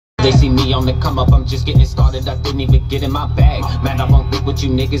They see me on the come up, I'm just getting started, I didn't even get in my bag. Man, I won't think with you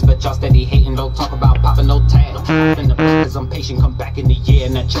niggas, but y'all steady hating, don't talk about popping no tag. In the back, cause I'm patient, come back in the year,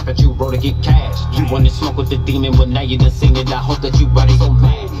 and that check that you wrote to get cash. You wanna smoke with the demon, well now you done seen it, I hope that you ready, so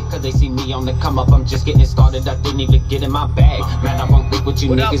mad. Cause they see me on the come up, I'm just getting started, I didn't even get in my bag. Man, I won't think with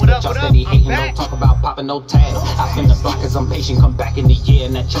you niggas, but y'all steady hating, don't talk about popping no tag. I in the block cause I'm patient, come back in the year,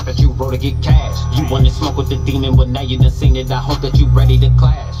 and that check that you wrote to get cash. You wanna smoke with the demon, well now you done seen it, I hope that you ready to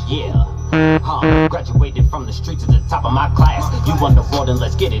clash. Yeah. Graduated from the street to the top of my class. You underwater,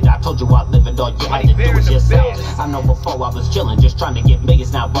 let's get it. I told you I live it, all you had to do was yourself. I know before I was chilling, just trying to get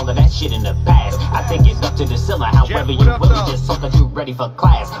millions. Now all of that shit in the past. I take it up to the ceiling, however you will. Just so that you ready for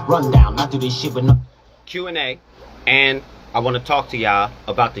class. Run down, I do this shit with no Q&A, and I want to talk to y'all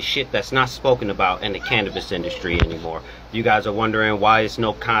about the shit that's not spoken about in the cannabis industry anymore. You guys are wondering why it's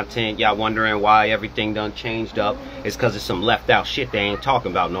no content. Y'all wondering why everything done changed up. It's because it's some left out shit they ain't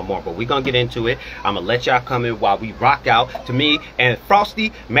talking about no more. But we gonna get into it. I'm gonna let y'all come in while we rock out to me and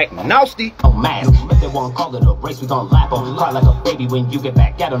Frosty McNosty. Oh, mask. If they wanna call it a race, we gon' lap them. Cry like a baby when you get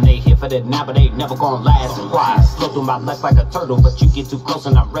back at them. They here for that now, but they never gon' last. Why? Slow through my life like a turtle, but you get too close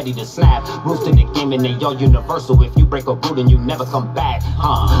and I'm ready to snap. Rules to the game and they all universal. If you break a rule, then you never come back.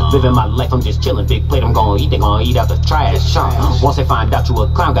 Living my life, I'm just chilling. Big plate, I'm gonna eat. They gonna eat out the trash. Once they find out you a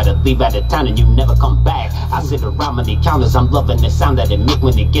clown, gotta leave out of town and you never come back. I sit around many counters, I'm loving the sound that it make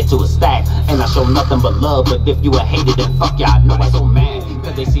when it get to a stack. And I show nothing but love, but if you a hater, then fuck ya, I know I'm so mad.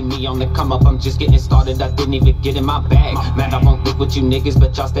 Cause they see me on the come up, I'm just getting started, I didn't even get in my bag. Man, I won't think with you niggas,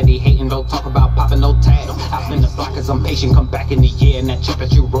 but y'all steady hating, don't talk about popping no tag. I've been the block cause I'm patient, come back in the year, and that check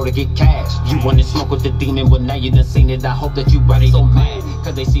that you wrote to get cash. You wanna smoke with the demon, well now you done seen it, I hope that you ready, so mad.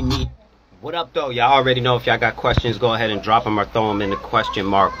 Cause they see me. What up though? Y'all already know. If y'all got questions, go ahead and drop them or throw them in the question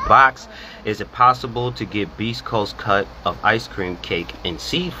mark box. Is it possible to get Beast Coast cut of ice cream cake in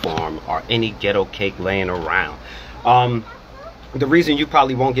seed form or any ghetto cake laying around? The reason you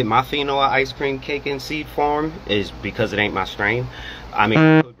probably won't get my pheno ice cream cake in seed form is because it ain't my strain. I mean,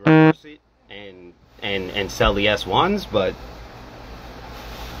 I could reverse it and sell the S1s, but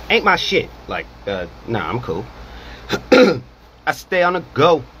ain't my shit. Like, nah, I'm cool. I stay on the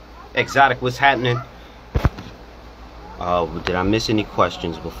go. Exotic, what's happening? Did I miss any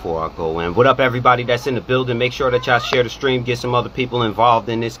questions before I go in? What up, everybody that's in the building? Make sure that y'all share the stream, get some other people involved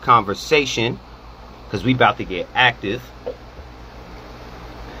in this conversation, because we about to get active.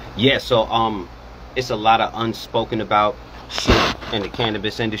 Yeah, so it's a lot of unspoken about shit in the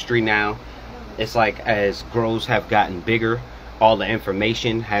cannabis industry now. It's like as grows have gotten bigger, all the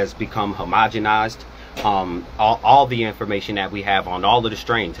information has become homogenized. All the information that we have on all of the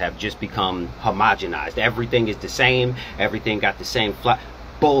strains have just become homogenized. Everything is the same. Everything got the same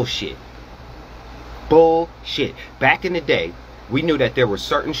bullshit. Bullshit. Back in the day, we knew that there were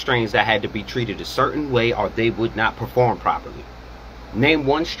certain strains that had to be treated a certain way or they would not perform properly. Name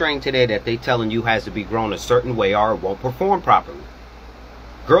one strain today that they telling you has to be grown a certain way or it won't perform properly.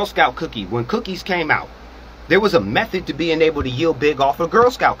 Girl Scout cookie. When cookies came out, there was a method to being able to yield big off a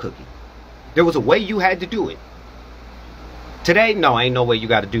Girl Scout cookie. There was a way you had to do it. Today, no, ain't no way you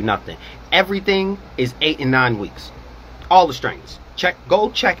got to do nothing. Everything is 8 and 9 weeks. All the strains.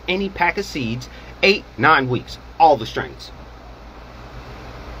 Go check any pack of seeds. 8, 9 weeks. All the strains.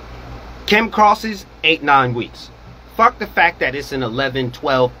 Chem crosses, 8, 9 weeks. Fuck the fact that it's an 11,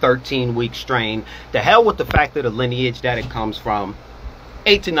 12, 13 week strain. The hell with the fact of the lineage that it comes from.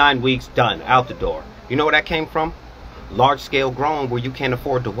 8 to 9 weeks, done, out the door. You know where that came from? Large scale growing where you can't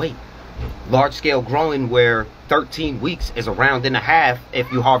afford to wait. Large scale growing where 13 weeks is a round and a half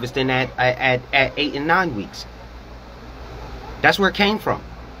if you harvesting at 8 and 9 weeks. That's where it came from.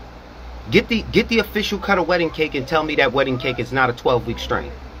 Get the official cut of wedding cake and tell me that wedding cake is not a 12-week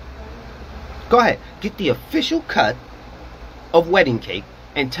strain. Go ahead, get the official cut of wedding cake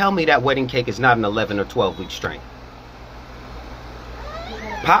and tell me that wedding cake is not an 11 or 12-week strain.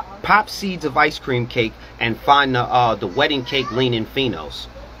 Pop seeds of ice cream cake and find the wedding cake leaning phenos.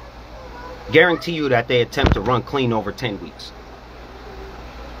 Guarantee you that they attempt to run clean over 10 weeks.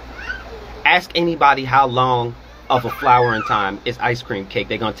 Ask anybody how long of a flowering time is ice cream cake.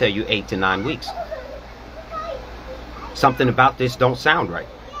 They're going to tell you 8 to 9 weeks. Something about this don't sound right.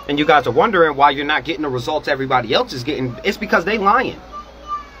 And you guys are wondering why you're not getting the results everybody else is getting. It's because they lying.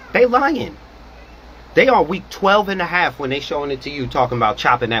 They lying. They are week 12 and a half when they showing it to you talking about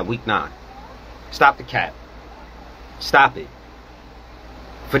chopping at week 9. Stop the cap. Stop it.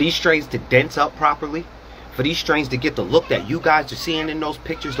 For these strains to dense up properly, for these strains to get the look that you guys are seeing in those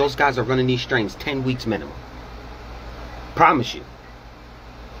pictures, those guys are running these strains 10 weeks minimum. Promise you.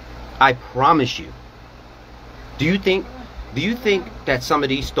 I promise you. Do you think Do you think that some of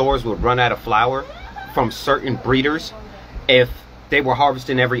these stores would run out of flower from certain breeders if they were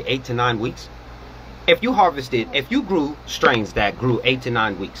harvesting every 8 to 9 weeks? If you grew strains that grew 8 to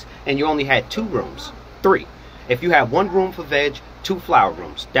 9 weeks and you only had 2 rooms, 3. If you had 1 room for veg, 2 flower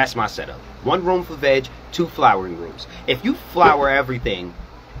rooms, that's my setup. 1 room for veg, 2 flowering rooms. If you flower everything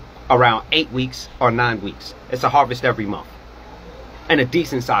around 8 weeks or 9 weeks, it's a harvest every month. And a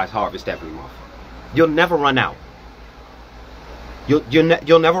decent sized harvest every month. You'll never run out.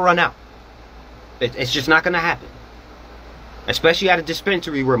 You'll never run out. It's just not going to happen. Especially at a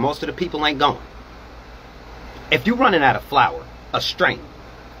dispensary where most of the people ain't going. If you're running out of flower, a strain,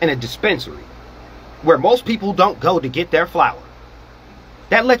 in a dispensary where most people don't go to get their flower,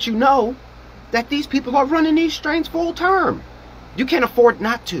 that lets you know that these people are running these strains full term. You can't afford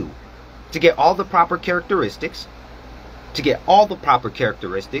not to get all the proper characteristics, to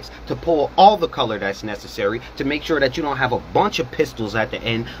pull all the color that's necessary, to make sure that you don't have a bunch of pistils at the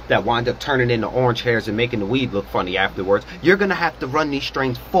end that wind up turning into orange hairs and making the weed look funny afterwards. You're going to have to run these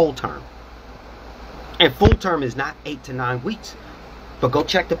strains full term. And full term is not 8 to 9 weeks. But go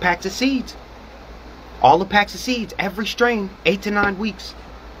check the packs of seeds. All the packs of seeds, every strain, 8 to 9 weeks.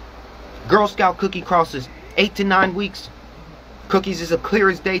 Girl Scout cookie crosses, 8 to 9 weeks. Cookies is a clear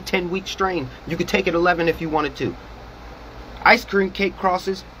as day 10-week strain. You could take it 11 if you wanted to. Ice cream cake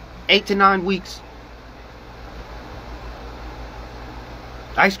crosses, 8 to 9 weeks.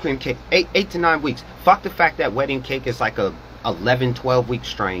 Ice cream cake, 8 to 9 weeks. Fuck the fact that wedding cake is like a 11, 12-week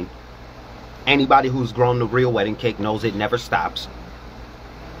strain. Anybody who's grown the real wedding cake knows it never stops.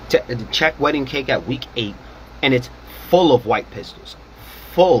 Check wedding cake at week 8, and it's full of white pistils.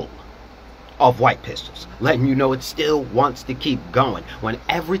 Full of white pistils. Letting you know it still wants to keep going. When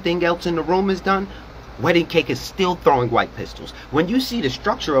everything else in the room is done, wedding cake is still throwing white pistils. When you see the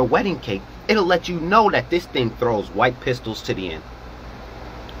structure of wedding cake, it'll let you know that this thing throws white pistils to the end.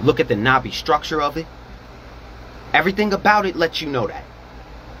 Look at the knobby structure of it. Everything about it lets you know that.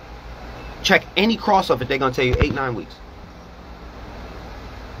 Check any cross of it, they're going to tell you 8, 9 weeks.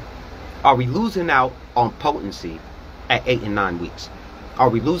 Are we losing out on potency at 8 and 9 weeks? Are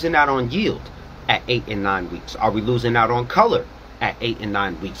we losing out on yield at 8 and 9 weeks? Are we losing out on color at 8 and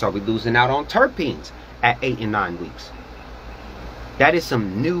 9 weeks? Are we losing out on terpenes at 8 and 9 weeks? That is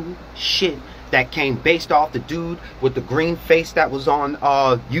some new shit that came based off the dude with the green face that was on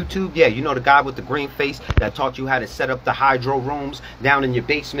YouTube. Yeah, you know the guy with the green face that taught you how to set up the hydro rooms down in your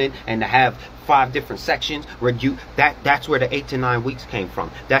basement and to have 5 different sections where that's where the 8 to 9 weeks came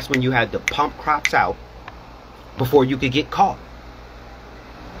from. That's when you had to pump crops out before you could get caught.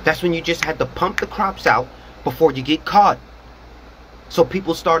 That's when you just had to pump the crops out before you get caught. So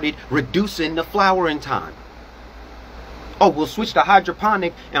people started reducing the flowering time. Oh, we'll switch to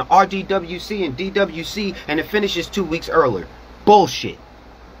hydroponic and RDWC and DWC and it finishes 2 weeks earlier. Bullshit.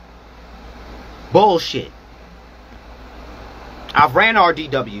 Bullshit. I've ran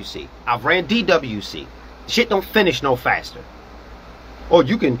RDWC. I've ran DWC. Shit don't finish no faster. Or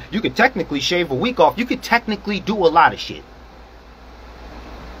you can technically shave a week off. You could technically do a lot of shit.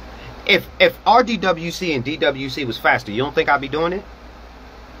 If RDWC and DWC was faster, you don't think I'd be doing it?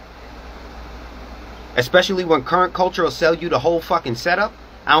 Especially when current culture will sell you the whole fucking setup.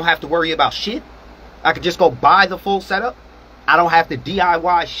 I don't have to worry about shit. I could just go buy the full setup. I don't have to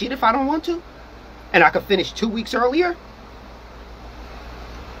DIY shit if I don't want to. And I could finish 2 weeks earlier.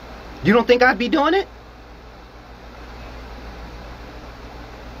 You don't think I'd be doing it?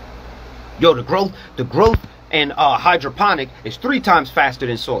 Yo, the growth in hydroponic is 3 times faster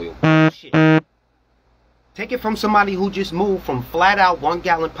than soil. Shit. Take it from somebody who just moved from flat out 1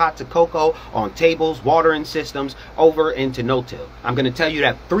 gallon pots of cocoa on tables, watering systems, over into no-till. I'm going to tell you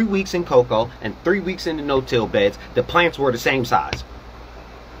that 3 weeks in cocoa and 3 weeks in the no-till beds, the plants were the same size.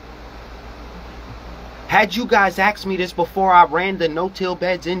 Had you guys asked me this before I ran the no-till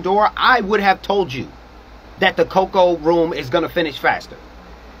beds indoor, I would have told you that the cocoa room is going to finish faster.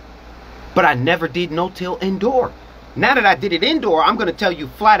 But I never did no-till indoor. Now that I did it indoor, I'm going to tell you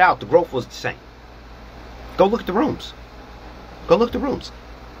flat out the growth was the same. Go look at the rooms. Go look at the rooms.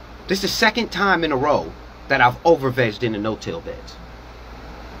 This is the 2nd time in a row that I've over-vegged in the no-till beds.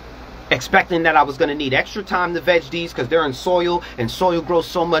 Expecting that I was going to need extra time to veg these because they're in soil and soil grows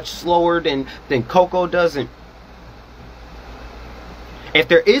so much slower than cocoa doesn't. If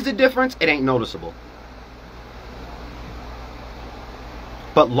there is a difference, it ain't noticeable.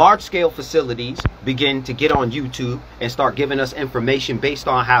 But large-scale facilities begin to get on YouTube and start giving us information based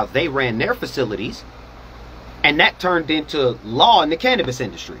on how they ran their facilities. And that turned into law in the cannabis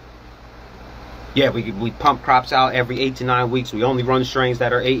industry. Yeah, we pump crops out every 8 to 9 weeks. We only run strains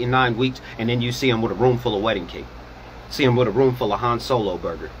that are 8 and 9 weeks. And then you see them with a room full of wedding cake. See him with a room full of Han Solo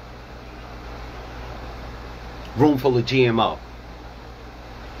burger. Room full of GMO.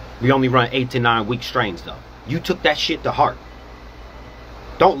 We only run 8 to 9 week strains though. You took that shit to heart.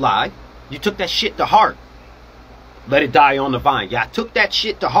 Don't lie. You took that shit to heart. Let it die on the vine. Yeah, I took that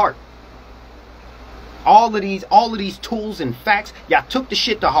shit to heart. All of these tools and facts, yeah, I took the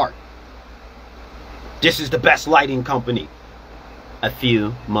shit to heart. This is the best lighting company. A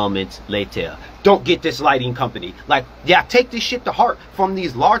few moments later. Don't get this lighting company. Like, yeah, take this shit to heart from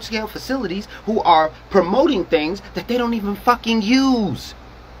these large scale facilities who are promoting things that they don't even fucking use.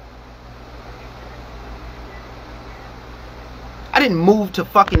 I didn't move to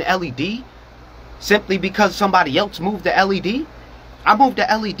fucking LED simply because somebody else moved to LED. I moved to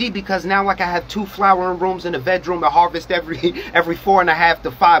LED because now like I have 2 flowering rooms in a bedroom to harvest every 4.5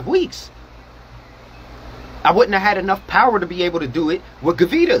 to 5 weeks. I wouldn't have had enough power to be able to do it with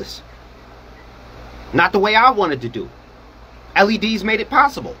Gavitas. Not the way I wanted to do. LEDs made it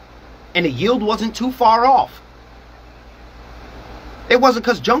possible. And the yield wasn't too far off. It wasn't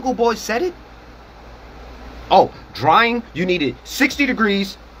because Jungle Boy said it. Oh, drying, you needed 60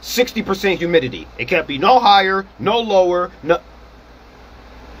 degrees, 60% humidity. It can't be no higher, no lower, no...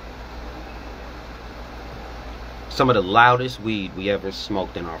 Some of the loudest weed we ever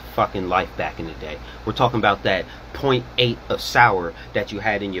smoked in our fucking life back in the day. We're talking about that 0.8 of sour that you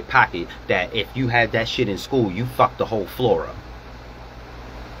had in your pocket, that if you had that shit in school, you fucked the whole floor up.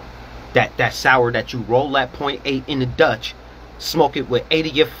 That sour that you roll that 0.8 in the Dutch, smoke it with 8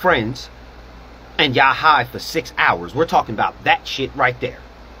 of your friends, and y'all high for 6 hours. We're talking about that shit right there.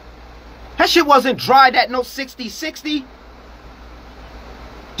 That shit wasn't dried at no 60-60.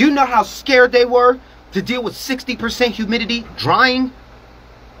 Do you know how scared they were to deal with 60% humidity drying?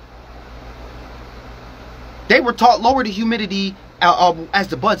 They were taught lower the humidity as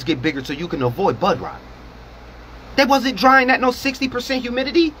the buds get bigger so you can avoid bud rot. They wasn't drying at no 60%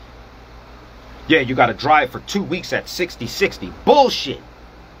 humidity. Yeah, you gotta dry it for 2 weeks at 60-60. Bullshit.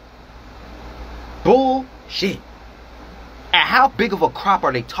 Bullshit. And how big of a crop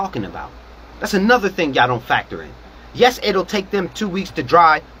are they talking about? That's another thing y'all don't factor in. Yes, it'll take them 2 weeks to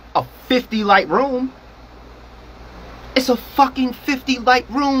dry a 50 light room. It's a fucking 50 light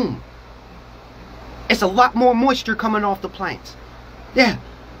room. It's a lot more moisture coming off the plants. Yeah.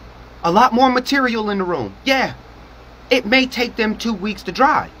 A lot more material in the room. Yeah. It may take them 2 weeks to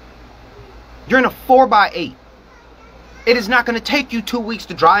dry. You're in a 4x8. It is not going to take you 2 weeks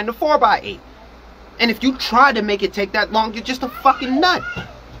to dry in a 4x8. And if you try to make it take that long, you're just a fucking nut.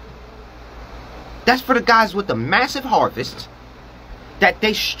 That's for the guys with the massive harvests that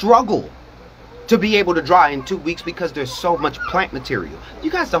they struggle to be able to dry in 2 weeks because there's so much plant material.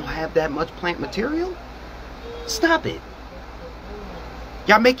 You guys don't have that much plant material? Stop it.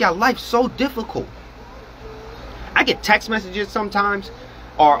 Y'all make y'all life so difficult. I get text messages sometimes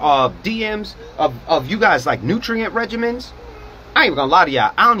or DMs of you guys like nutrient regimens. I ain't even gonna lie to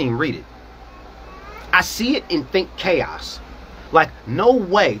y'all, I don't even read it. I see it and think chaos. Like, no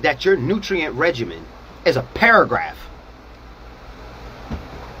way that your nutrient regimen is a paragraph.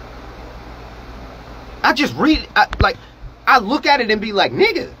 I just read it, I look at it and be like,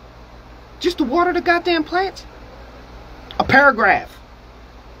 nigga, just to water the goddamn plants? A paragraph.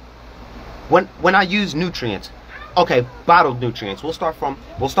 When I use nutrients, okay, bottled nutrients. We'll start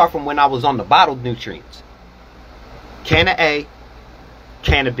from when I was on the bottled nutrients. Can of A,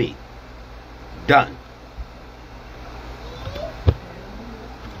 can of B. Done.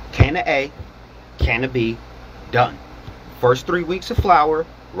 Can of A, can of B, done. First 3 weeks of flower,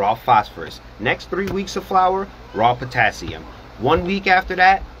 raw phosphorus. Next 3 weeks of flower, raw potassium. 1 week after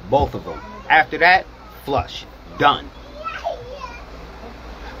that, both of them. After that, flush. Done.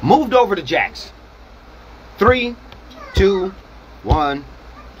 Moved over to Jax. 3, 2, 1,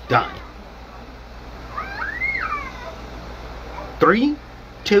 done. 3,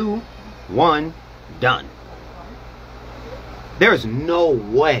 2, 1, done. There's no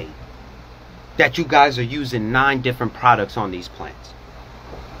way that you guys are using 9 different products on these plants.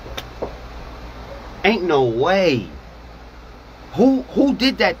 Ain't no way. Who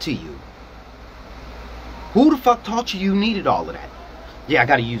did that to you? Who the fuck taught you needed all of that? Yeah, I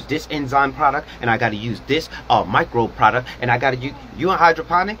gotta use this enzyme product, and I gotta use this microbe product, and I gotta use... You in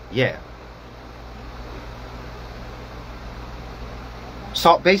hydroponic? Yeah.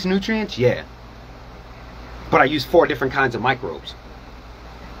 Salt-based nutrients? Yeah. But I use 4 different kinds of microbes.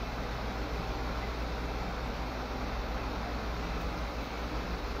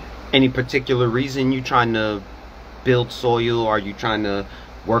 Any particular reason you trying to build soil? Or are you trying to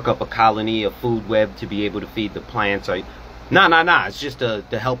work up a colony, a food web to be able to feed the plants? Or... Nah. It's just to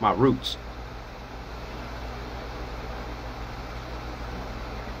help my roots.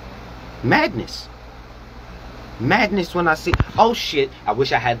 Madness. Madness when I see, oh shit, I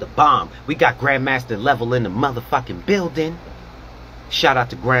wish I had the bomb. We got Grandmaster Level in the motherfucking building. Shout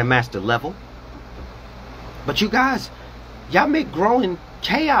out to Grandmaster Level. But you guys, y'all make growing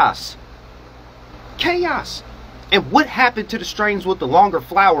chaos. Chaos. And what happened to the strains with the longer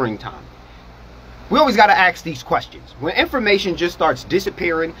flowering time? We always got to ask these questions. When information just starts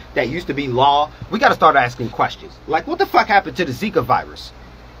disappearing that used to be law, we got to start asking questions. Like, what the fuck happened to the Zika virus?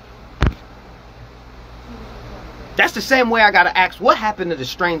 That's the same way I got to ask, what happened to the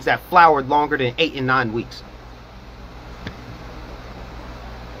strains that flowered longer than 8 and 9 weeks?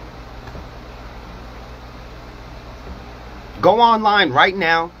 Go online right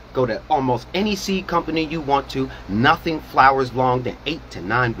now. Go to almost any seed company you want to. Nothing flowers long than 8 to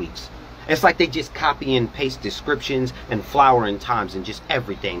 9 weeks. It's like they just copy and paste descriptions and flowering times and just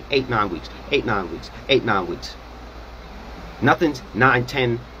everything. 8, 9 weeks, 8, 9 weeks, 8, 9 weeks. Nothing's 9,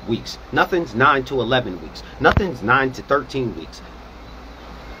 10 weeks. Nothing's 9 to 11 weeks. Nothing's 9 to 13 weeks.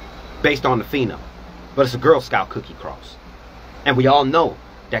 Based on the phenome. But it's a Girl Scout cookie cross. And we all know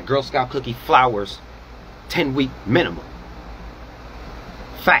that Girl Scout cookie flowers 10-week minimum.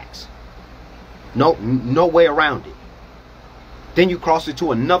 Facts. No way around it. Then you cross it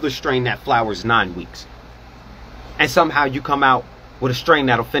to another strain that flowers 9 weeks. And somehow you come out with a strain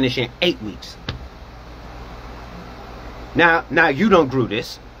that'll finish in 8 weeks. Now you done grew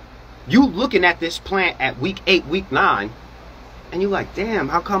this. You looking at this plant at week 8, week 9, and you like, damn,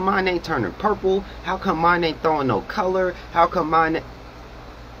 how come mine ain't turning purple? How come mine ain't throwing no color? How come mine ain't...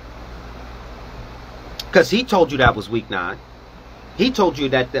 Because he told you that was week 9. He told you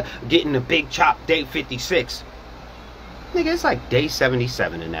that getting the big chop day 56. Nigga, it's like day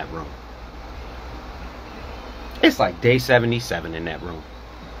 77 in that room. It's like day 77 in that room.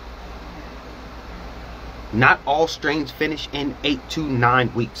 Not all strains finish in 8 to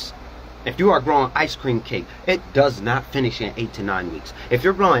 9 weeks. If you are growing ice cream cake, it does not finish in 8 to 9 weeks. If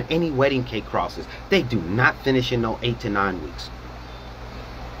you're growing any wedding cake crosses, they do not finish in no 8 to 9 weeks.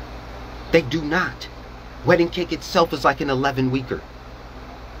 They do not. Wedding cake itself is like an 11-weeker.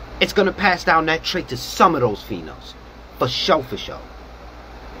 It's going to pass down that trait to some of those phenols. For sure, for sure.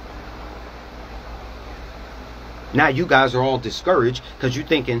 Now you guys are all discouraged because you're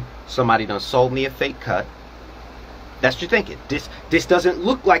thinking somebody done sold me a fake cut. That's what you're thinking. This doesn't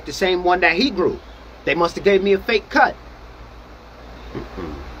look like the same one that he grew. They must have gave me a fake cut.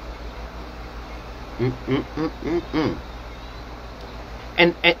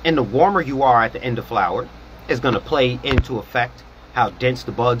 And the warmer you are at the end of flower is going to play into effect how dense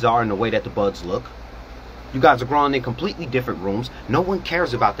the buds are and the way that the buds look. You guys are growing in completely different rooms. No one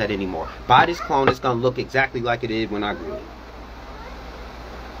cares about that anymore. Buy this clone, it's going to look exactly like it did when I grew it.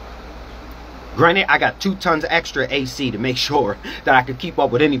 Granted, I got 2 tons extra AC to make sure that I could keep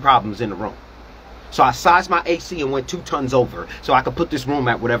up with any problems in the room. So I sized my AC and went 2 tons over so I could put this room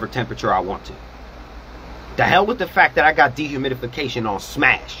at whatever temperature I want to. The hell with the fact that I got dehumidification on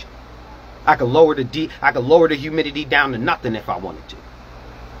smash. I could lower the humidity down to nothing if I wanted to.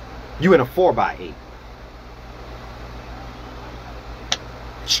 You in a 4x8.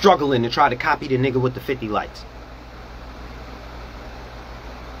 Struggling to try to copy the nigga with the 50 lights.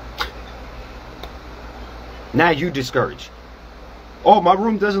 Now you discouraged. Oh, my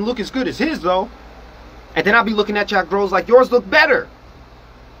room doesn't look as good as his though. And then I'll be looking at y'all grows like yours look better.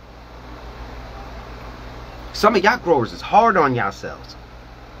 Some of y'all growers is hard on yourselves.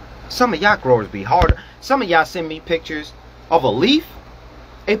 Some of y'all growers be harder. Some of y'all send me pictures of a leaf.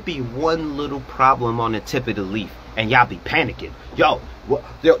 It be one little problem on the tip of the leaf. And y'all be panicking. Yo,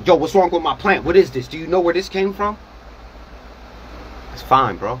 what's wrong with my plant? What is this? Do you know where this came from? It's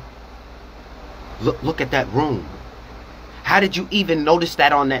fine, bro. Look at that room. How did you even notice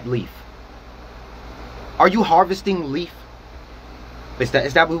that on that leaf? Are you harvesting leaf? Is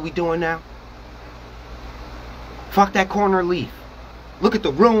that what we doing now? Fuck that corner leaf. Look at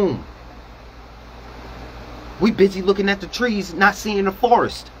the room. We busy looking at the trees, not seeing the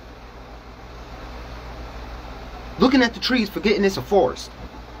forest. Looking at the trees, forgetting it's a forest.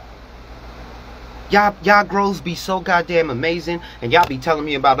 Y'all grows be so goddamn amazing, and y'all be telling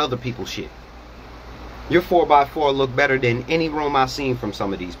me about other people's shit. Your 4x4 look better than any room I've seen from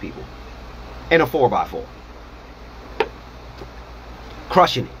some of these people. In a 4x4.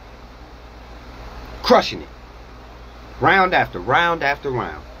 Crushing it. Crushing it. Round after round after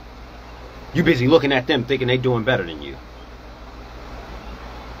round. You busy looking at them thinking they doing better than you.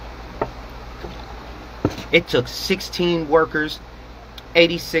 It took 16 workers,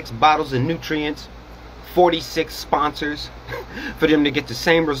 86 bottles of nutrients, 46 sponsors for them to get the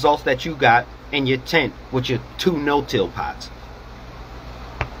same results that you got in your tent with your 2 no-till pots.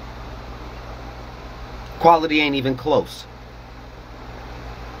 Quality ain't even close.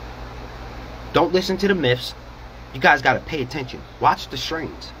 Don't listen to the myths. You guys got to pay attention. Watch the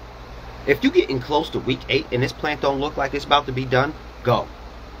strains. If you're getting close to week 8 and this plant don't look like it's about to be done, go.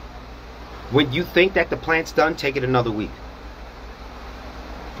 When you think that the plant's done, take it another week.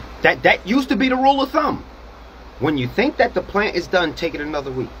 That used to be the rule of thumb. When you think that the plant is done, take it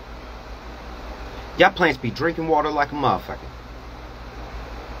another week. Y'all plants be drinking water like a motherfucker.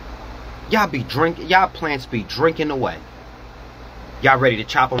 Y'all plants be drinking away. Y'all ready to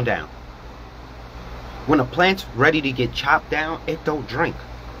chop them down. When a plant's ready to get chopped down, it don't drink.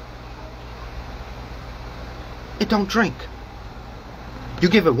 It don't drink. You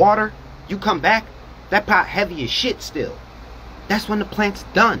give it water, you come back, that pot heavy as shit still. That's when the plant's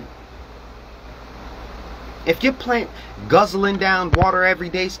done. If your plant guzzling down water every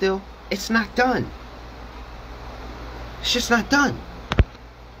day still, it's not done. It's just not done.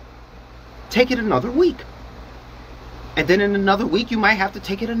 Take it another week. And then in another week, you might have to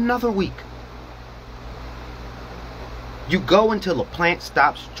take it another week. You go until a plant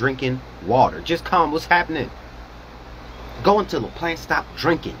stops drinking water. Just calm, what's happening? Go until the plant stops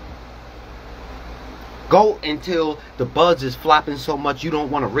drinking. Go until the buds is flopping so much you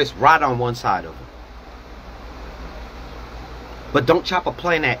don't want to risk rot on one side of them. But don't chop a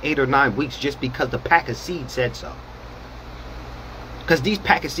plant at 8 or 9 weeks just because the pack of seeds said so. Because these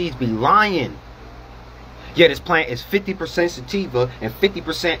pack of seeds be lying. Yeah, this plant is 50% sativa and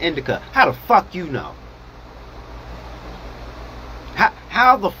 50% indica. How the fuck you know?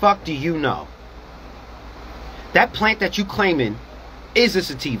 How the fuck do you know? That plant that you claiming is a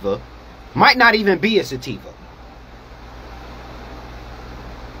sativa might not even be a sativa.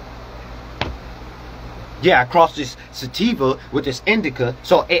 Yeah, I crossed this sativa with this indica,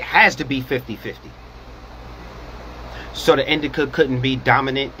 so it has to be 50-50. So the indica couldn't be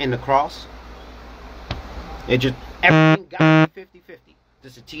dominant in the cross? It just, everything got to be 50-50. The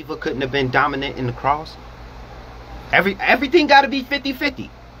sativa couldn't have been dominant in the cross? Everything got to be 50-50.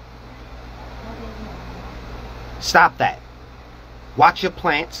 Stop that. Watch your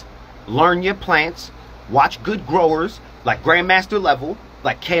plants. Learn your plants. Watch good growers like Grandmaster Level,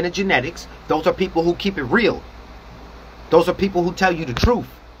 like Canna Genetics. Those are people who keep it real. Those are people who tell you the truth.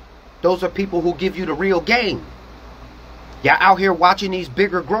 Those are people who give you the real game. You're out here watching these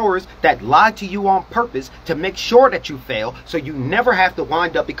bigger growers that lie to you on purpose to make sure that you fail so you never have to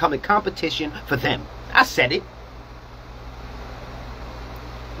wind up becoming competition for them. I said it.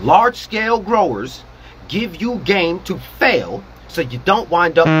 Large-scale growers give you game to fail so you don't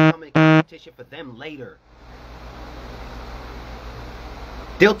wind up becoming competition for them later.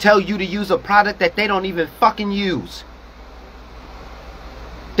 They'll tell you to use a product that they don't even fucking use.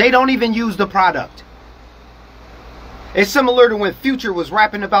 They don't even use the product. It's similar to when Future was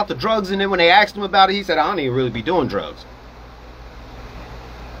rapping about the drugs, and then when they asked him about it, he said, I don't even really be doing drugs.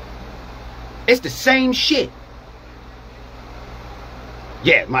 It's the same shit.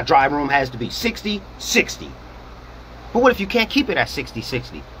 Yeah, my dry room has to be 60-60. But what if you can't keep it at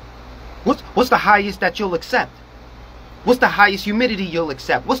 60-60? What's the highest that you'll accept? What's the highest humidity you'll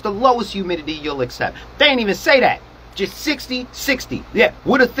accept? What's the lowest humidity you'll accept? They ain't even say that. Just 60-60. Yeah,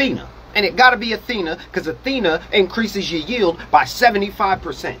 with Athena. And it gotta be Athena, because Athena increases your yield by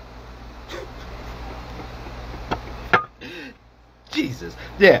 75%. Jesus.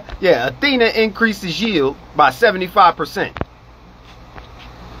 Yeah, Athena increases yield by 75%.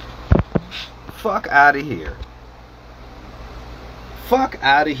 Fuck out of here. Fuck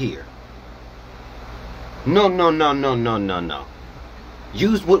out of here. No.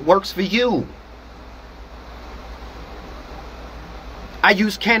 Use what works for you. I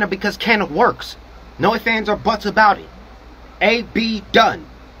use Canna because Canna works. No ifs, ands, or buts about it. A, B, done.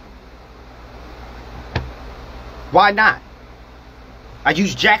 Why not? I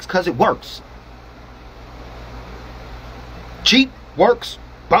use Jax because it works. Cheap, works,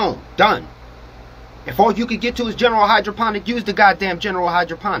 boom, done. If all you could get to is General Hydroponic, use the goddamn General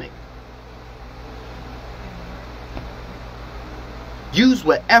Hydroponic. Use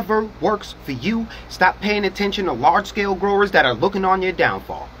whatever works for you. Stop paying attention to large-scale growers that are looking on your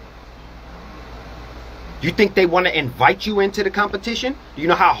downfall. You think they want to invite you into the competition? Do you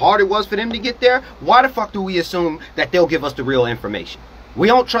know how hard it was for them to get there? Why the fuck do we assume that they'll give us the real information? We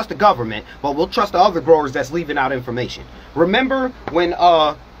don't trust the government, but we'll trust the other growers that's leaving out information. Remember when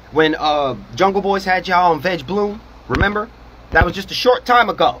Jungle Boys had y'all on Veg Bloom? Remember? That was just a short time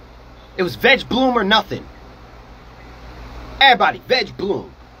ago. It was Veg Bloom or nothing. Everybody, Veg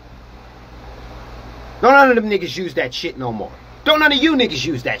Bloom. Don't none of them niggas use that shit no more. Don't none of you niggas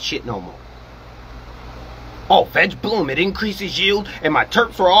use that shit no more. Oh, veg bloom, it increases yield, and my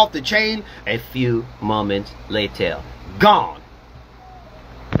terps are off the chain. A few moments later, gone.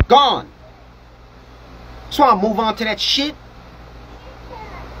 Gone. So I move on to that shit.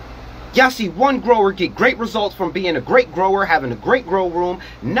 Y'all see one grower get great results from being a great grower, having a great grow room,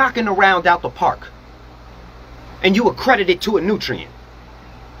 knocking around out the park. And you accredit it to a nutrient.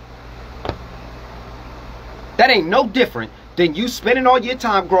 That ain't no different than you spending all your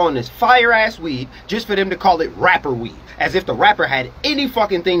time growing this fire-ass weed just for them to call it rapper weed. As if the rapper had any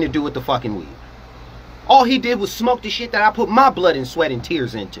fucking thing to do with the fucking weed. All he did was smoke the shit that I put my blood and sweat and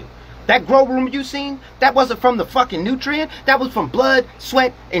tears into. That grow room you seen, that wasn't from the fucking nutrient. That was from blood,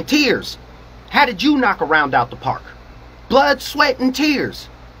 sweat, and tears. How did you knock around out the park? Blood, sweat, and tears.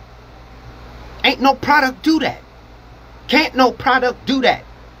 Ain't no product do that. Can't no product do that.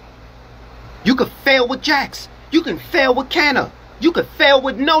 You could fail with Jax. You can fail with Canna. You could fail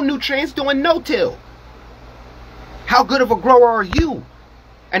with no nutrients doing no-till. How good of a grower are you?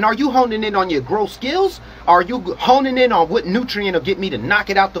 And are you honing in on your grow skills? Or are you honing in on what nutrient will get me to knock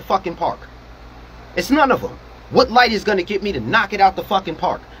it out the fucking park? It's none of them. What light is going to get me to knock it out the fucking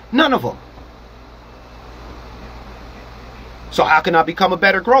park? None of them. So how can I become a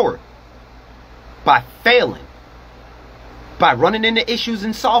better grower? By failing. By running into issues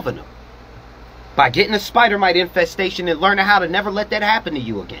and solving them. By getting a spider mite infestation and learning how to never let that happen to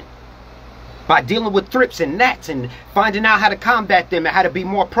you again. By dealing with thrips and gnats and finding out how to combat them and how to be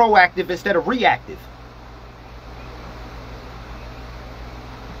more proactive instead of reactive.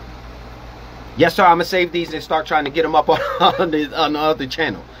 Yes, sir, I'm going to save these and start trying to get them up on the other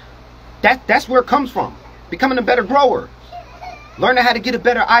channel. That's where it comes from. Becoming a better grower. Learning how to get a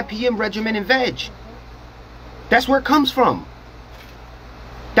better IPM regimen in veg. That's where it comes from.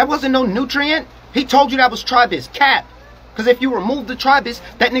 That wasn't no nutrient. He told you that was Tribus. Cap. Because if you remove the Tribus,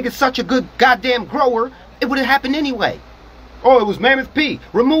 that nigga's such a good goddamn grower, it would have happened anyway. Oh, it was Mammoth P.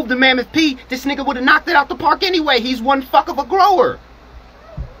 Remove the Mammoth P, this nigga would have knocked it out the park anyway. He's one fuck of a grower.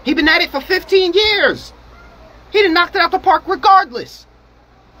 He been at it for 15 years. He done knocked it out the park regardless.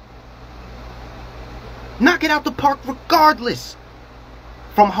 Knock it out the park regardless.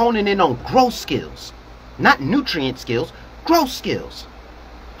 From honing in on grow skills. Not nutrient skills, grow skills.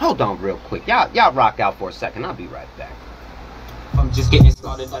 Hold on real quick. Y'all rock out for a second. I'll be right back. I'm just getting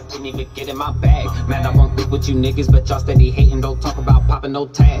started, I didn't even get in my bag. Man, I won't beef with you niggas, but y'all steady hating, don't talk about popping no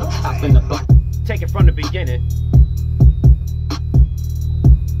tags. I spin the block. Take it from the beginning.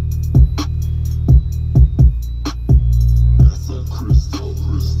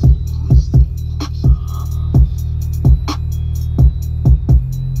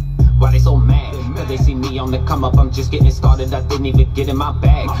 Why they so mad? Cause they see me on the come up, I'm just getting started, I didn't even get in my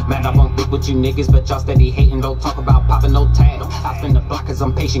bag. Man, I won't beef with you niggas, but y'all steady hating, don't talk about popping no tags. I spin the block cause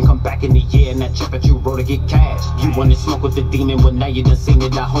I'm patient, come back in the year, and that check that you wrote to get cash. You wanna smoke with the demon, well now you done seen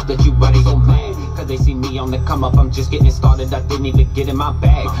it, I hope that you ready. So mad, cause they see me on the come up, I'm just getting started, I didn't even get in my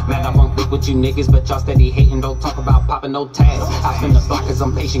bag. Man, I won't beef with you niggas, but y'all steady hating, don't talk about popping no tags. I spin the block cause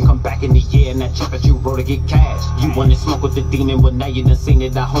I'm patient, come back in the year, and that check that you wrote to get cash. You wanna smoke with the demon, well now you done seen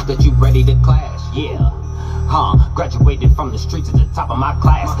it, I hope that you ready to clash. Yeah. Graduated from the streets at the top of my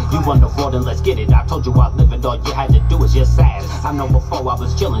class. You won the world and let's get it. I told you I live it, all you had to do is just ask. I know before I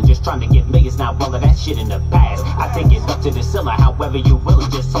was chillin', just trying to get millions. Now all of that shit in the past. I take it up to the ceiling, however you will.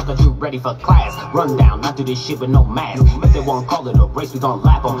 Just so that you ready for class. Run down, I do this shit with no mask. If they won't call it a race, we gon'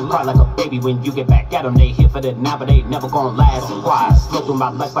 lap them. Cry like a baby when you get back at them. They here for the now, but they never gon' last. Why? Slow through my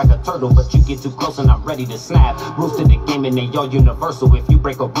life like a turtle, but you get too close and I'm ready to snap. Rules to the game and they all universal. If you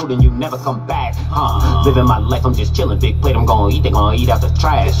break a rule and you never come back. Living my life, I'm just chillin'. Big plate, I'm gonna eat, they gonna eat out the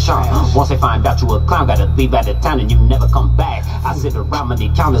trash. Once they find out you a clown, gotta leave out of town and you never come back. I sit around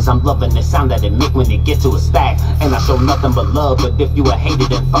many counters, I'm loving the sound that it make when it get to a stack. And I show nothing but love, but if you a hater,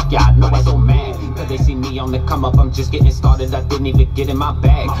 then fuck ya, I know I'm so mad. Cause they see me on the come up, I'm just getting started, I didn't even get in my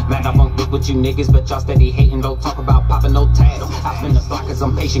bag. Man, I won't beef with you niggas, but y'all steady hating, don't talk about popping no tags. I spin the block cause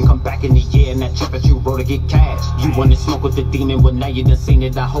I'm patient, come back in the year, and that check that you wrote to get cash. You wanna smoke with the demon, well now you done seen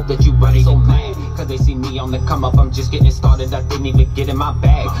it, I hope that you ready. So mad, cause they see me on the come up, I'm just getting started, I didn't even get in my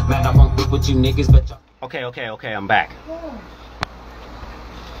bag. Man, I won't beef with you niggas, but y'all... Okay, I'm back.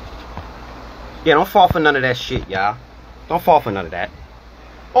 Yeah, don't fall for none of that shit, y'all. Don't fall for none of that.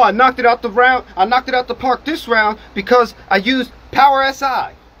 Oh, I knocked it out the park this round because I used Power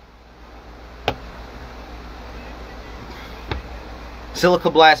SI.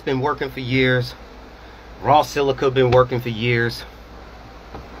 Silica Blast been working for years. Raw silica been working for years.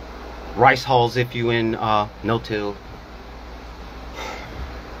 Rice hulls if you in no-till.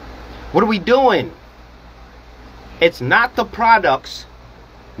 What are we doing? It's not the products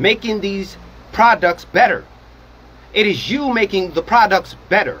making these products better. It is you making the products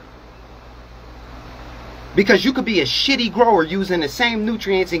better. Because you could be a shitty grower using the same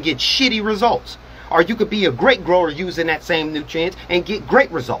nutrients and get shitty results. Or you could be a great grower using that same nutrients and get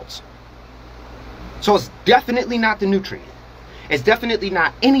great results. So it's definitely not the nutrient. It's definitely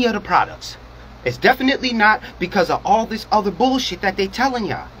not any of the products. It's definitely not because of all this other bullshit that they telling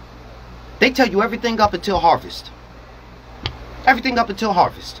y'all. They tell you everything up until harvest. Everything up until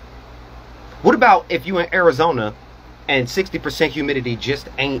harvest. What about if you in Arizona and 60% humidity just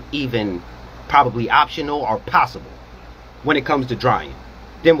ain't even probably optional or possible when it comes to drying?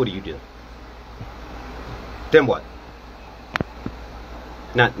 Then what do? Then what?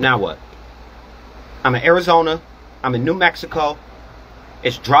 Now what? I'm in Arizona. I'm in New Mexico.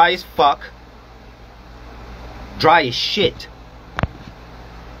 It's dry as fuck. Dry as shit.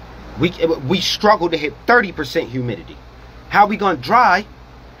 We struggle to hit 30% humidity. How are we going to dry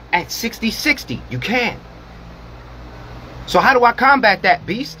at 60? You can't. So how do I combat that,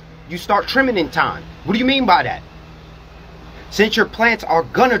 beast? You start trimming in time. What do you mean by that? Since your plants are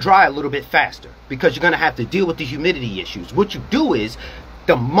gonna dry a little bit faster because you're gonna have to deal with the humidity issues, what you do is,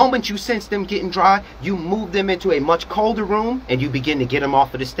 the moment you sense them getting dry, you move them into a much colder room and you begin to get them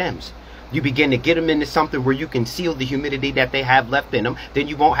off of the stems. You begin to get them into something where you can seal the humidity that they have left in them. Then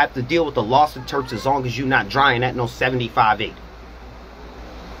you won't have to deal with the loss of terps as long as you're not drying at no 75, 80.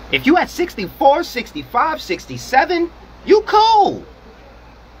 If you at 64, 65, 67, you cool.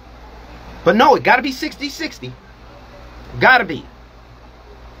 But no, it gotta be 60. Gotta be.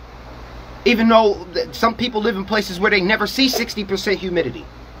 Even though some people live in places where they never see 60% humidity.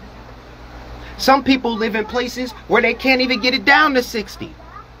 Some people live in places where they can't even get it down to 60.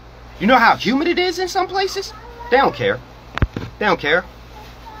 You know how humid it is in some places? They don't care. They don't care.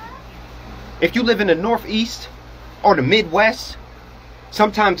 If you live in the Northeast or the Midwest,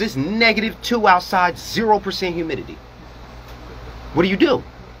 sometimes it's -2 outside, 0% humidity. What do?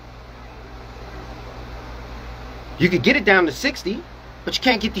 You could get it down to 60, but you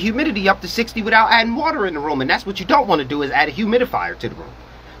can't get the humidity up to 60 without adding water in the room. And that's what you don't want to do, is add a humidifier to the room.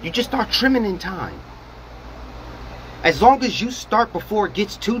 You just start trimming in time. As long as you start before it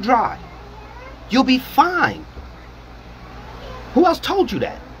gets too dry, you'll be fine. Who else told you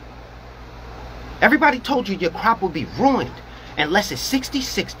that? Everybody told you your crop will be ruined unless it's 60.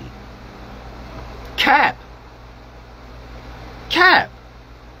 Cap.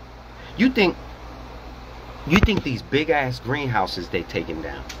 You think these big ass greenhouses they taking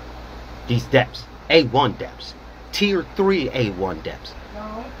down, these depths, A1 depths, tier 3 A1 depths,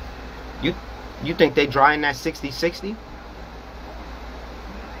 no. You think they drying that 60?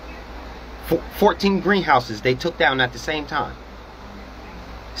 14 greenhouses they took down at the same time.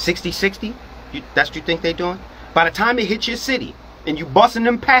 60? That's what you think they doing? By the time it hits your city and you busting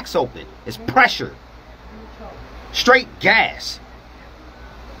them packs open, it's pressure. Straight gas.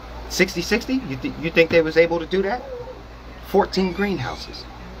 60? You think they was able to do that? 14 greenhouses.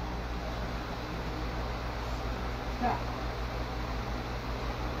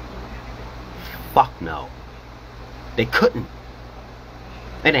 Fuck no. They couldn't.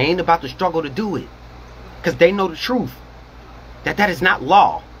 And they ain't about to struggle to do it. Because they know the truth. That is not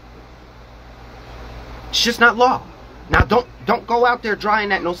law. It's just not law. Now don't go out there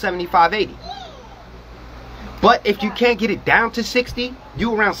drying at no 75, 80. But if you can't get it down to 60,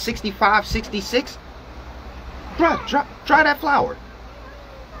 you around 65, 66, bruh, dry that flower.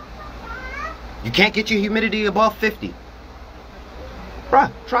 You can't get your humidity above 50.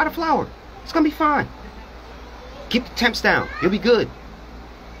 Bruh, dry the flower. It's gonna be fine. Keep the temps down. You'll be good.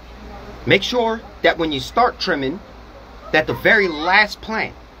 Make sure that when you start trimming, that the very last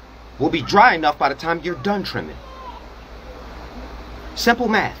plant will be dry enough by the time you're done trimming. Simple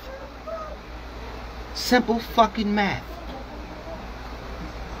math. Simple fucking math.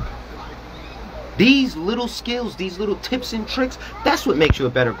 These little skills, these little tips and tricks, that's what makes you a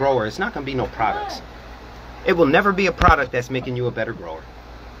better grower. It's not going to be no products. It will never be a product that's making you a better grower.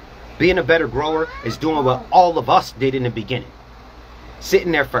 Being a better grower is doing what all of us did in the beginning.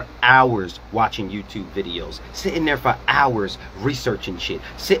 Sitting there for hours watching YouTube videos. Sitting there for hours researching shit.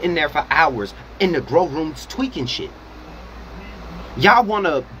 Sitting there for hours in the grow rooms tweaking shit. Y'all want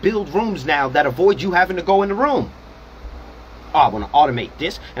to build rooms now that avoid you having to go in the room. Oh, I want to automate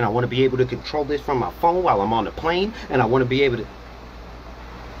this, and I want to be able to control this from my phone while I'm on the plane, and I want to be able to...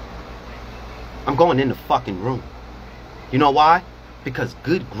 I'm going in the fucking room. You know why? Because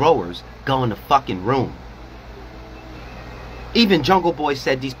good growers go in the fucking room. Even Jungle Boy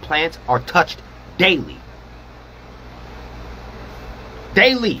said these plants are touched daily.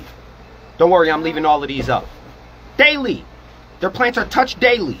 Daily. Don't worry, I'm leaving all of these up. Daily. Their plants are touched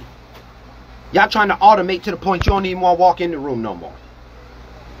daily. Y'all trying to automate to the point you don't even want to walk in the room no more.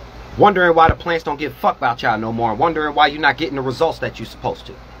 Wondering why the plants don't give a fuck about y'all no more. Wondering why you're not getting the results that you're supposed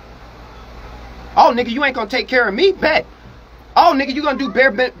to. Oh, nigga, you ain't gonna take care of me? Bet. Oh, nigga, you gonna do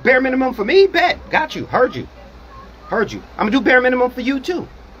bare minimum for me? Bet. Got you. Heard you. Heard you. I'm gonna do bare minimum for you, too.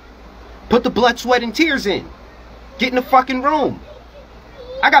 Put the blood, sweat, and tears in. Get in the fucking room.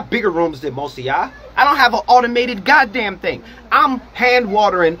 I got bigger rooms than most of y'all. I don't have an automated goddamn thing. I'm hand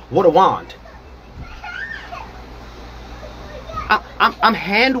watering with a wand. I'm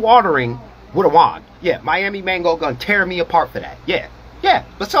hand watering with a wand. Yeah, Miami Mango gonna tear me apart for that. Yeah,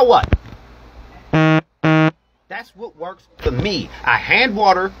 but so what? That's what works for me. I hand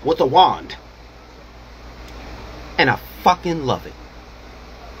water with a wand. And I fucking love it.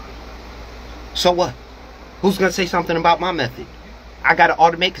 So what? Who's gonna say something about my method? I gotta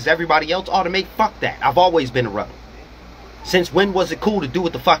automate because everybody else automate? Fuck that. I've always been a rebel. Since when was it cool to do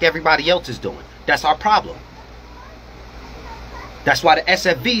what the fuck everybody else is doing? That's our problem. That's why the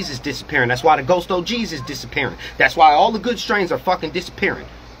SFVs is disappearing. That's why the Ghost OGs is disappearing. That's why all the good strains are fucking disappearing.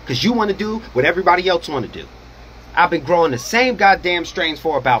 Because you want to do what everybody else want to do. I've been growing the same goddamn strains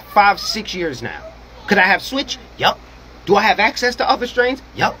for about 5-6 years now. Could I have switched? Yup. Do I have access to other strains?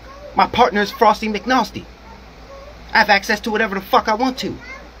 Yup. My partner is Frosty McNosty. I have access to whatever the fuck I want to.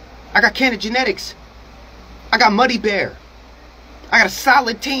 I got Canada Genetics. I got Muddy Bear. I got a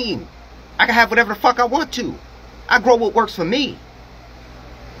solid team. I can have whatever the fuck I want to. I grow what works for me.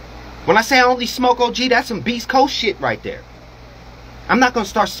 When I say I only smoke OG, that's some Beast Coast shit right there. I'm not going to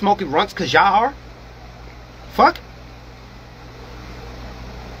start smoking runts because y'all are. Fuck.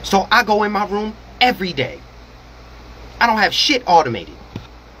 So I go in my room every day. I don't have shit automated.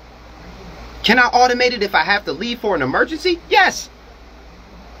 Can I automate it if I have to leave for an emergency? Yes.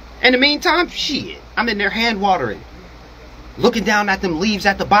 In the meantime, shit. I'm in there hand watering. Looking down at them leaves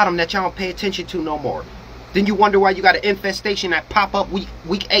at the bottom that y'all don't pay attention to no more. Then you wonder why you got an infestation that pop up week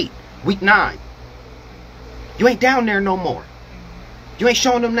 8, week 9. You ain't down there no more. You ain't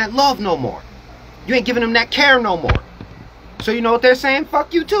showing them that love no more. You ain't giving them that care no more. So you know what they're saying?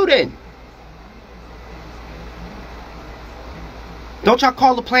 Fuck you too then. Don't y'all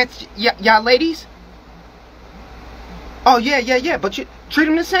call the plants y'all ladies? Oh yeah, but you treat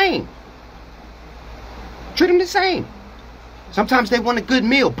them the same. Treat them the same. Sometimes they want a good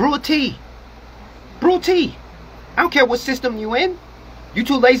meal. Brew a tea. Brew a tea. I don't care what system you in. You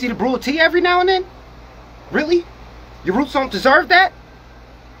too lazy to brew a tea every now and then? Really? Your roots don't deserve that?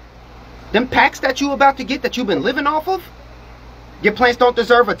 Them packs that you about to get that you've been living off of? Your plants don't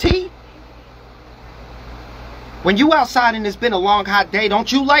deserve a tea? When you outside and it's been a long hot day,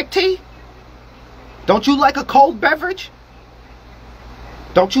 don't you like tea? Don't you like a cold beverage?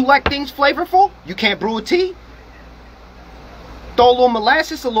 Don't you like things flavorful? You can't brew a tea? Throw a little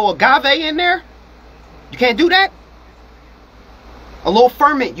molasses, a little agave in there? You can't do that? A little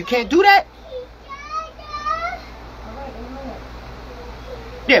ferment, you can't do that?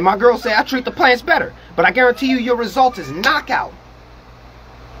 Yeah, my girl said I treat the plants better, but I guarantee you your result is knockout.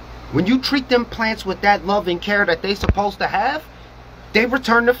 When you treat them plants with that love and care that they supposed to have, they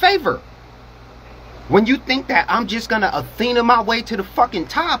return the favor. When you think that I'm just gonna Athena my way to the fucking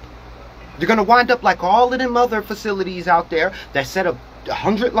top, you're gonna wind up like all of them other facilities out there that set up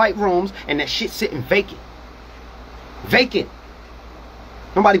 100 light rooms and that shit sitting vacant. Vacant.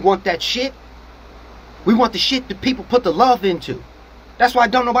 Nobody want that shit. We want the shit that people put the love into. That's why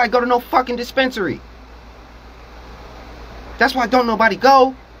don't nobody go to no fucking dispensary. That's why don't nobody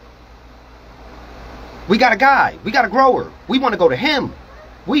go. We got a guy. We got a grower. We want to go to him.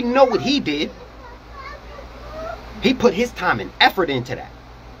 We know what he did. He put his time and effort into that.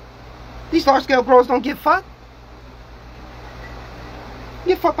 These large-scale growers don't give a fuck. You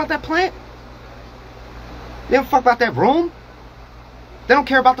give a fuck about that plant? They don't fuck about that room? They don't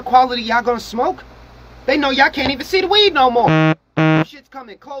care about the quality y'all gonna smoke? They know y'all can't even see the weed no more. Shit's come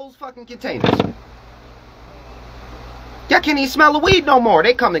in closed fucking containers. Y'all can't even smell the weed no more.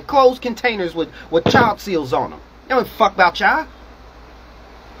 They come in closed containers with child seals on them. They don't fuck about y'all.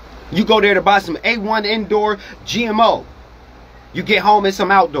 You go there to buy some A1 indoor GMO. You get home and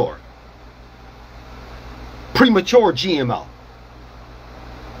some outdoor. Premature GMO.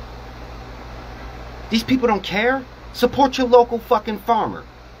 These people don't care. Support your local fucking farmer.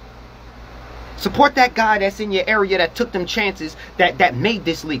 Support that guy that's in your area that took them chances, that made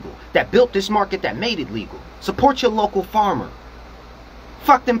this legal, that built this market, that made it legal. Support your local farmer.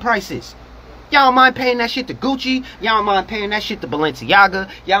 Fuck them prices. Y'all don't mind paying that shit to Gucci. Y'all don't mind paying that shit to Balenciaga.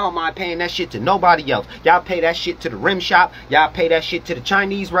 Y'all don't mind paying that shit to nobody else. Y'all pay that shit to the rim shop. Y'all pay that shit to the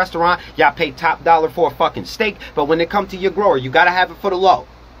Chinese restaurant. Y'all pay top dollar for a fucking steak. But when it comes to your grower, you gotta have it for the low.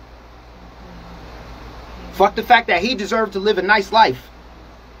 Fuck the fact that he deserved to live a nice life.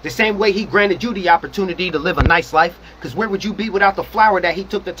 The same way he granted you the opportunity to live a nice life. Because where would you be without the flower that he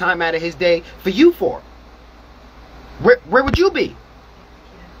took the time out of his day for you for? Where would you be?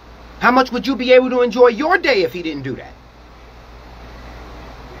 How much would you be able to enjoy your day if he didn't do that?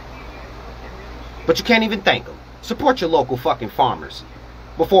 But you can't even thank him. Support your local fucking farmers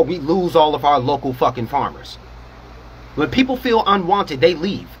before we lose all of our local fucking farmers. When people feel unwanted, they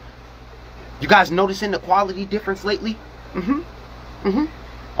leave. You guys noticing the quality difference lately?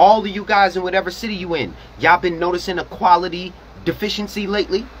 All of you guys in whatever city you in, y'all been noticing a quality deficiency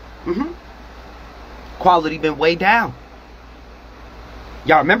lately? Quality been way down.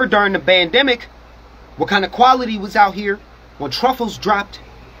 Y'all remember during the pandemic, what kind of quality was out here when truffles dropped?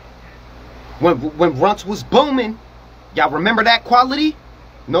 When runts was booming? Y'all remember that quality?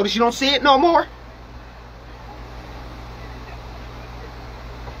 Notice you don't see it no more?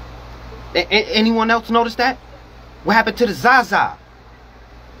 Anyone else notice that? What happened to the Zaza?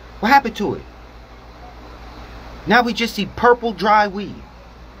 What happened to it? Now we just see purple dry weed.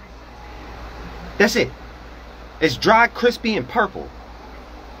 That's it. It's dry, crispy, and purple.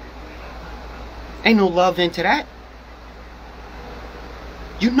 Ain't no love into that.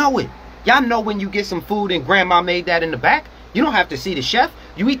 You know it. Y'all know when you get some food and grandma made that in the back. You don't have to see the chef.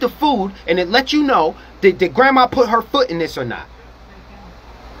 You eat the food and it lets you know did grandma put her foot in this or not.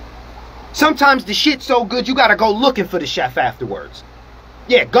 Sometimes the shit's so good you gotta go looking for the chef afterwards.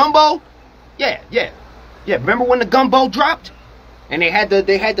 Yeah, gumbo. Yeah. Remember when the gumbo dropped? And they had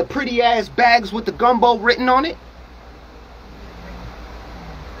the pretty ass bags with the gumbo written on it?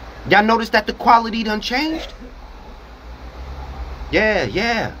 Y'all notice that the quality done changed?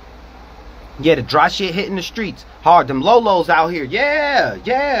 Yeah, the dry shit hitting the streets. Hard, them Lolos out here. Yeah.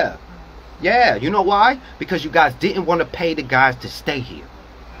 You know why? Because you guys didn't want to pay the guys to stay here.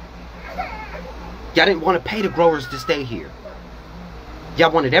 Y'all didn't want to pay the growers to stay here.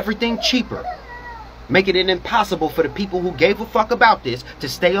 Y'all wanted everything cheaper. Making it impossible for the people who gave a fuck about this to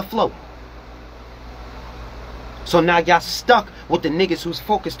stay afloat. So now y'all stuck with the niggas who's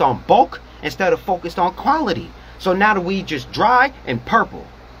focused on bulk instead of focused on quality. So now the weed just dry and purple.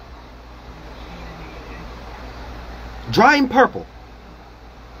 Dry and purple.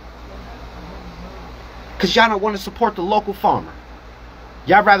 Because y'all don't want to support the local farmer.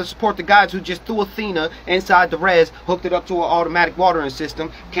 Y'all rather support the guys who just threw Athena inside the res, hooked it up to an automatic watering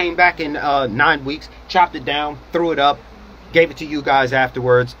system, came back in 9 weeks, chopped it down, threw it up, gave it to you guys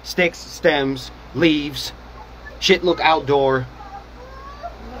afterwards. Sticks, stems, leaves, shit look outdoor.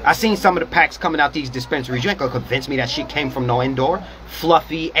 I seen some of the packs coming out these dispensaries. You ain't gonna convince me that shit came from no indoor.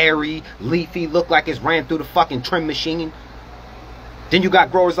 Fluffy, airy, leafy, look like it's ran through the fucking trim machine. Then you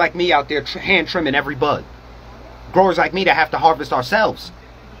got growers like me out there hand trimming every bud. Growers like me that have to harvest ourselves.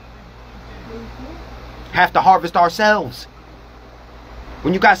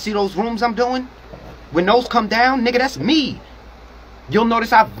 When you guys see those rooms I'm doing, when those come down, nigga, that's me. You'll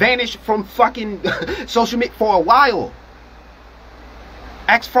notice I vanished from fucking social media for a while.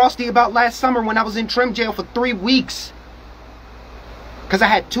 Ask Frosty about last summer when I was in trim jail for 3 weeks. Because I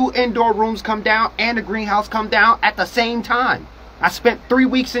had 2 indoor rooms come down and a greenhouse come down at the same time. I spent 3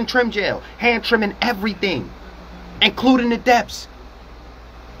 weeks in trim jail, hand trimming everything, including the depths.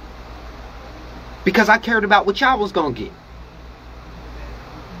 Because I cared about what y'all was going to get.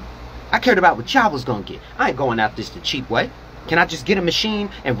 I ain't going out this the cheap way. Can I just get a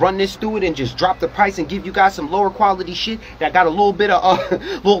machine and run this through it and just drop the price and give you guys some lower quality shit that got a little bit of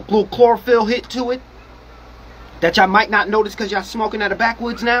little chlorophyll hit to it that y'all might not notice because y'all smoking out of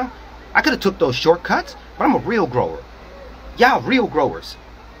backwoods now? I could have took those shortcuts, but I'm a real grower. Y'all real growers.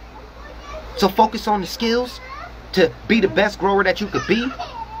 So focus on the skills to be the best grower that you could be.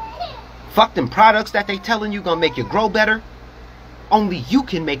 Fuck them products that they telling you gonna make you grow better. Only you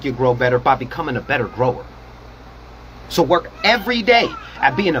can make you grow better by becoming a better grower. So work every day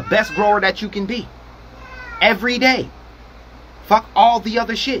at being the best grower that you can be. Every day. Fuck all the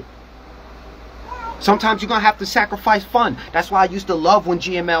other shit. Sometimes you're gonna have to sacrifice fun. That's why I used to love when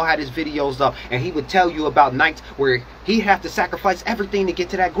GML had his videos up and he would tell you about nights where he'd have to sacrifice everything to get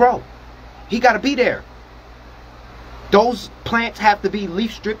to that grow. He gotta be there. Those plants have to be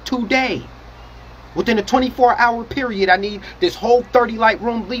leaf stripped today. Within a 24-hour period, I need this whole 30 light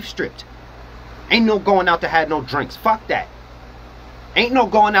room leaf stripped. Ain't no going out to have no drinks. Fuck that. Ain't no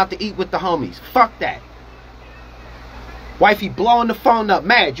going out to eat with the homies. Fuck that. Wifey blowing the phone up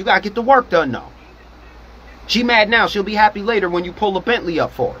mad. You gotta get the work done though. She mad now. She'll be happy later when you pull a Bentley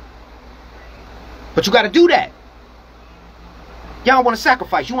up for her. But you gotta do that. Y'all want to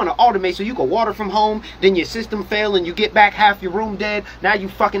sacrifice. You want to automate so you can water from home. Then your system fail and you get back half your room dead. Now you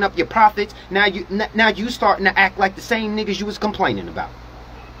fucking up your profits. Now you starting to act like the same niggas you was complaining about.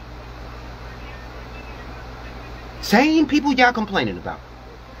 Same people y'all complaining about.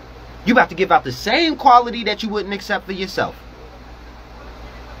 You about to give out the same quality that you wouldn't accept for yourself.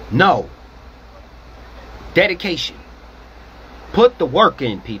 No. Dedication. Put the work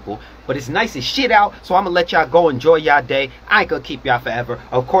in, people. But it's nice as shit out, so I'm going to let y'all go enjoy y'all day. I ain't going to keep y'all forever.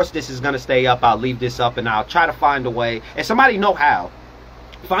 Of course, this is going to stay up. I'll leave this up, and I'll try to find a way. And somebody know how.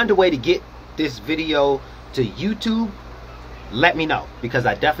 Find a way to get this video to YouTube. Let me know, because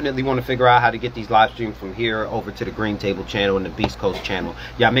I definitely want to figure out how to get these live streams from here over to the Green Table channel and the Beast Coast channel.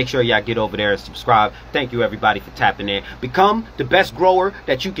 Y'all make sure y'all get over there and subscribe. Thank you everybody for tapping in. Become the best grower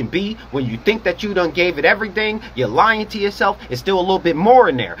that you can be. When you think that you done gave it everything, you're lying to yourself. It's still a little bit more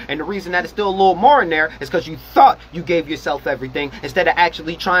in there. And the reason that it's still a little more in there is because you thought you gave yourself everything instead of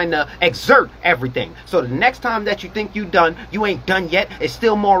actually trying to exert everything. So the next time that you think you done, you ain't done yet. It's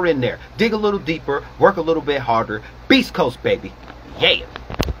still more in there. Dig a little deeper, work a little bit harder. Beast Coast, baby. Yeah.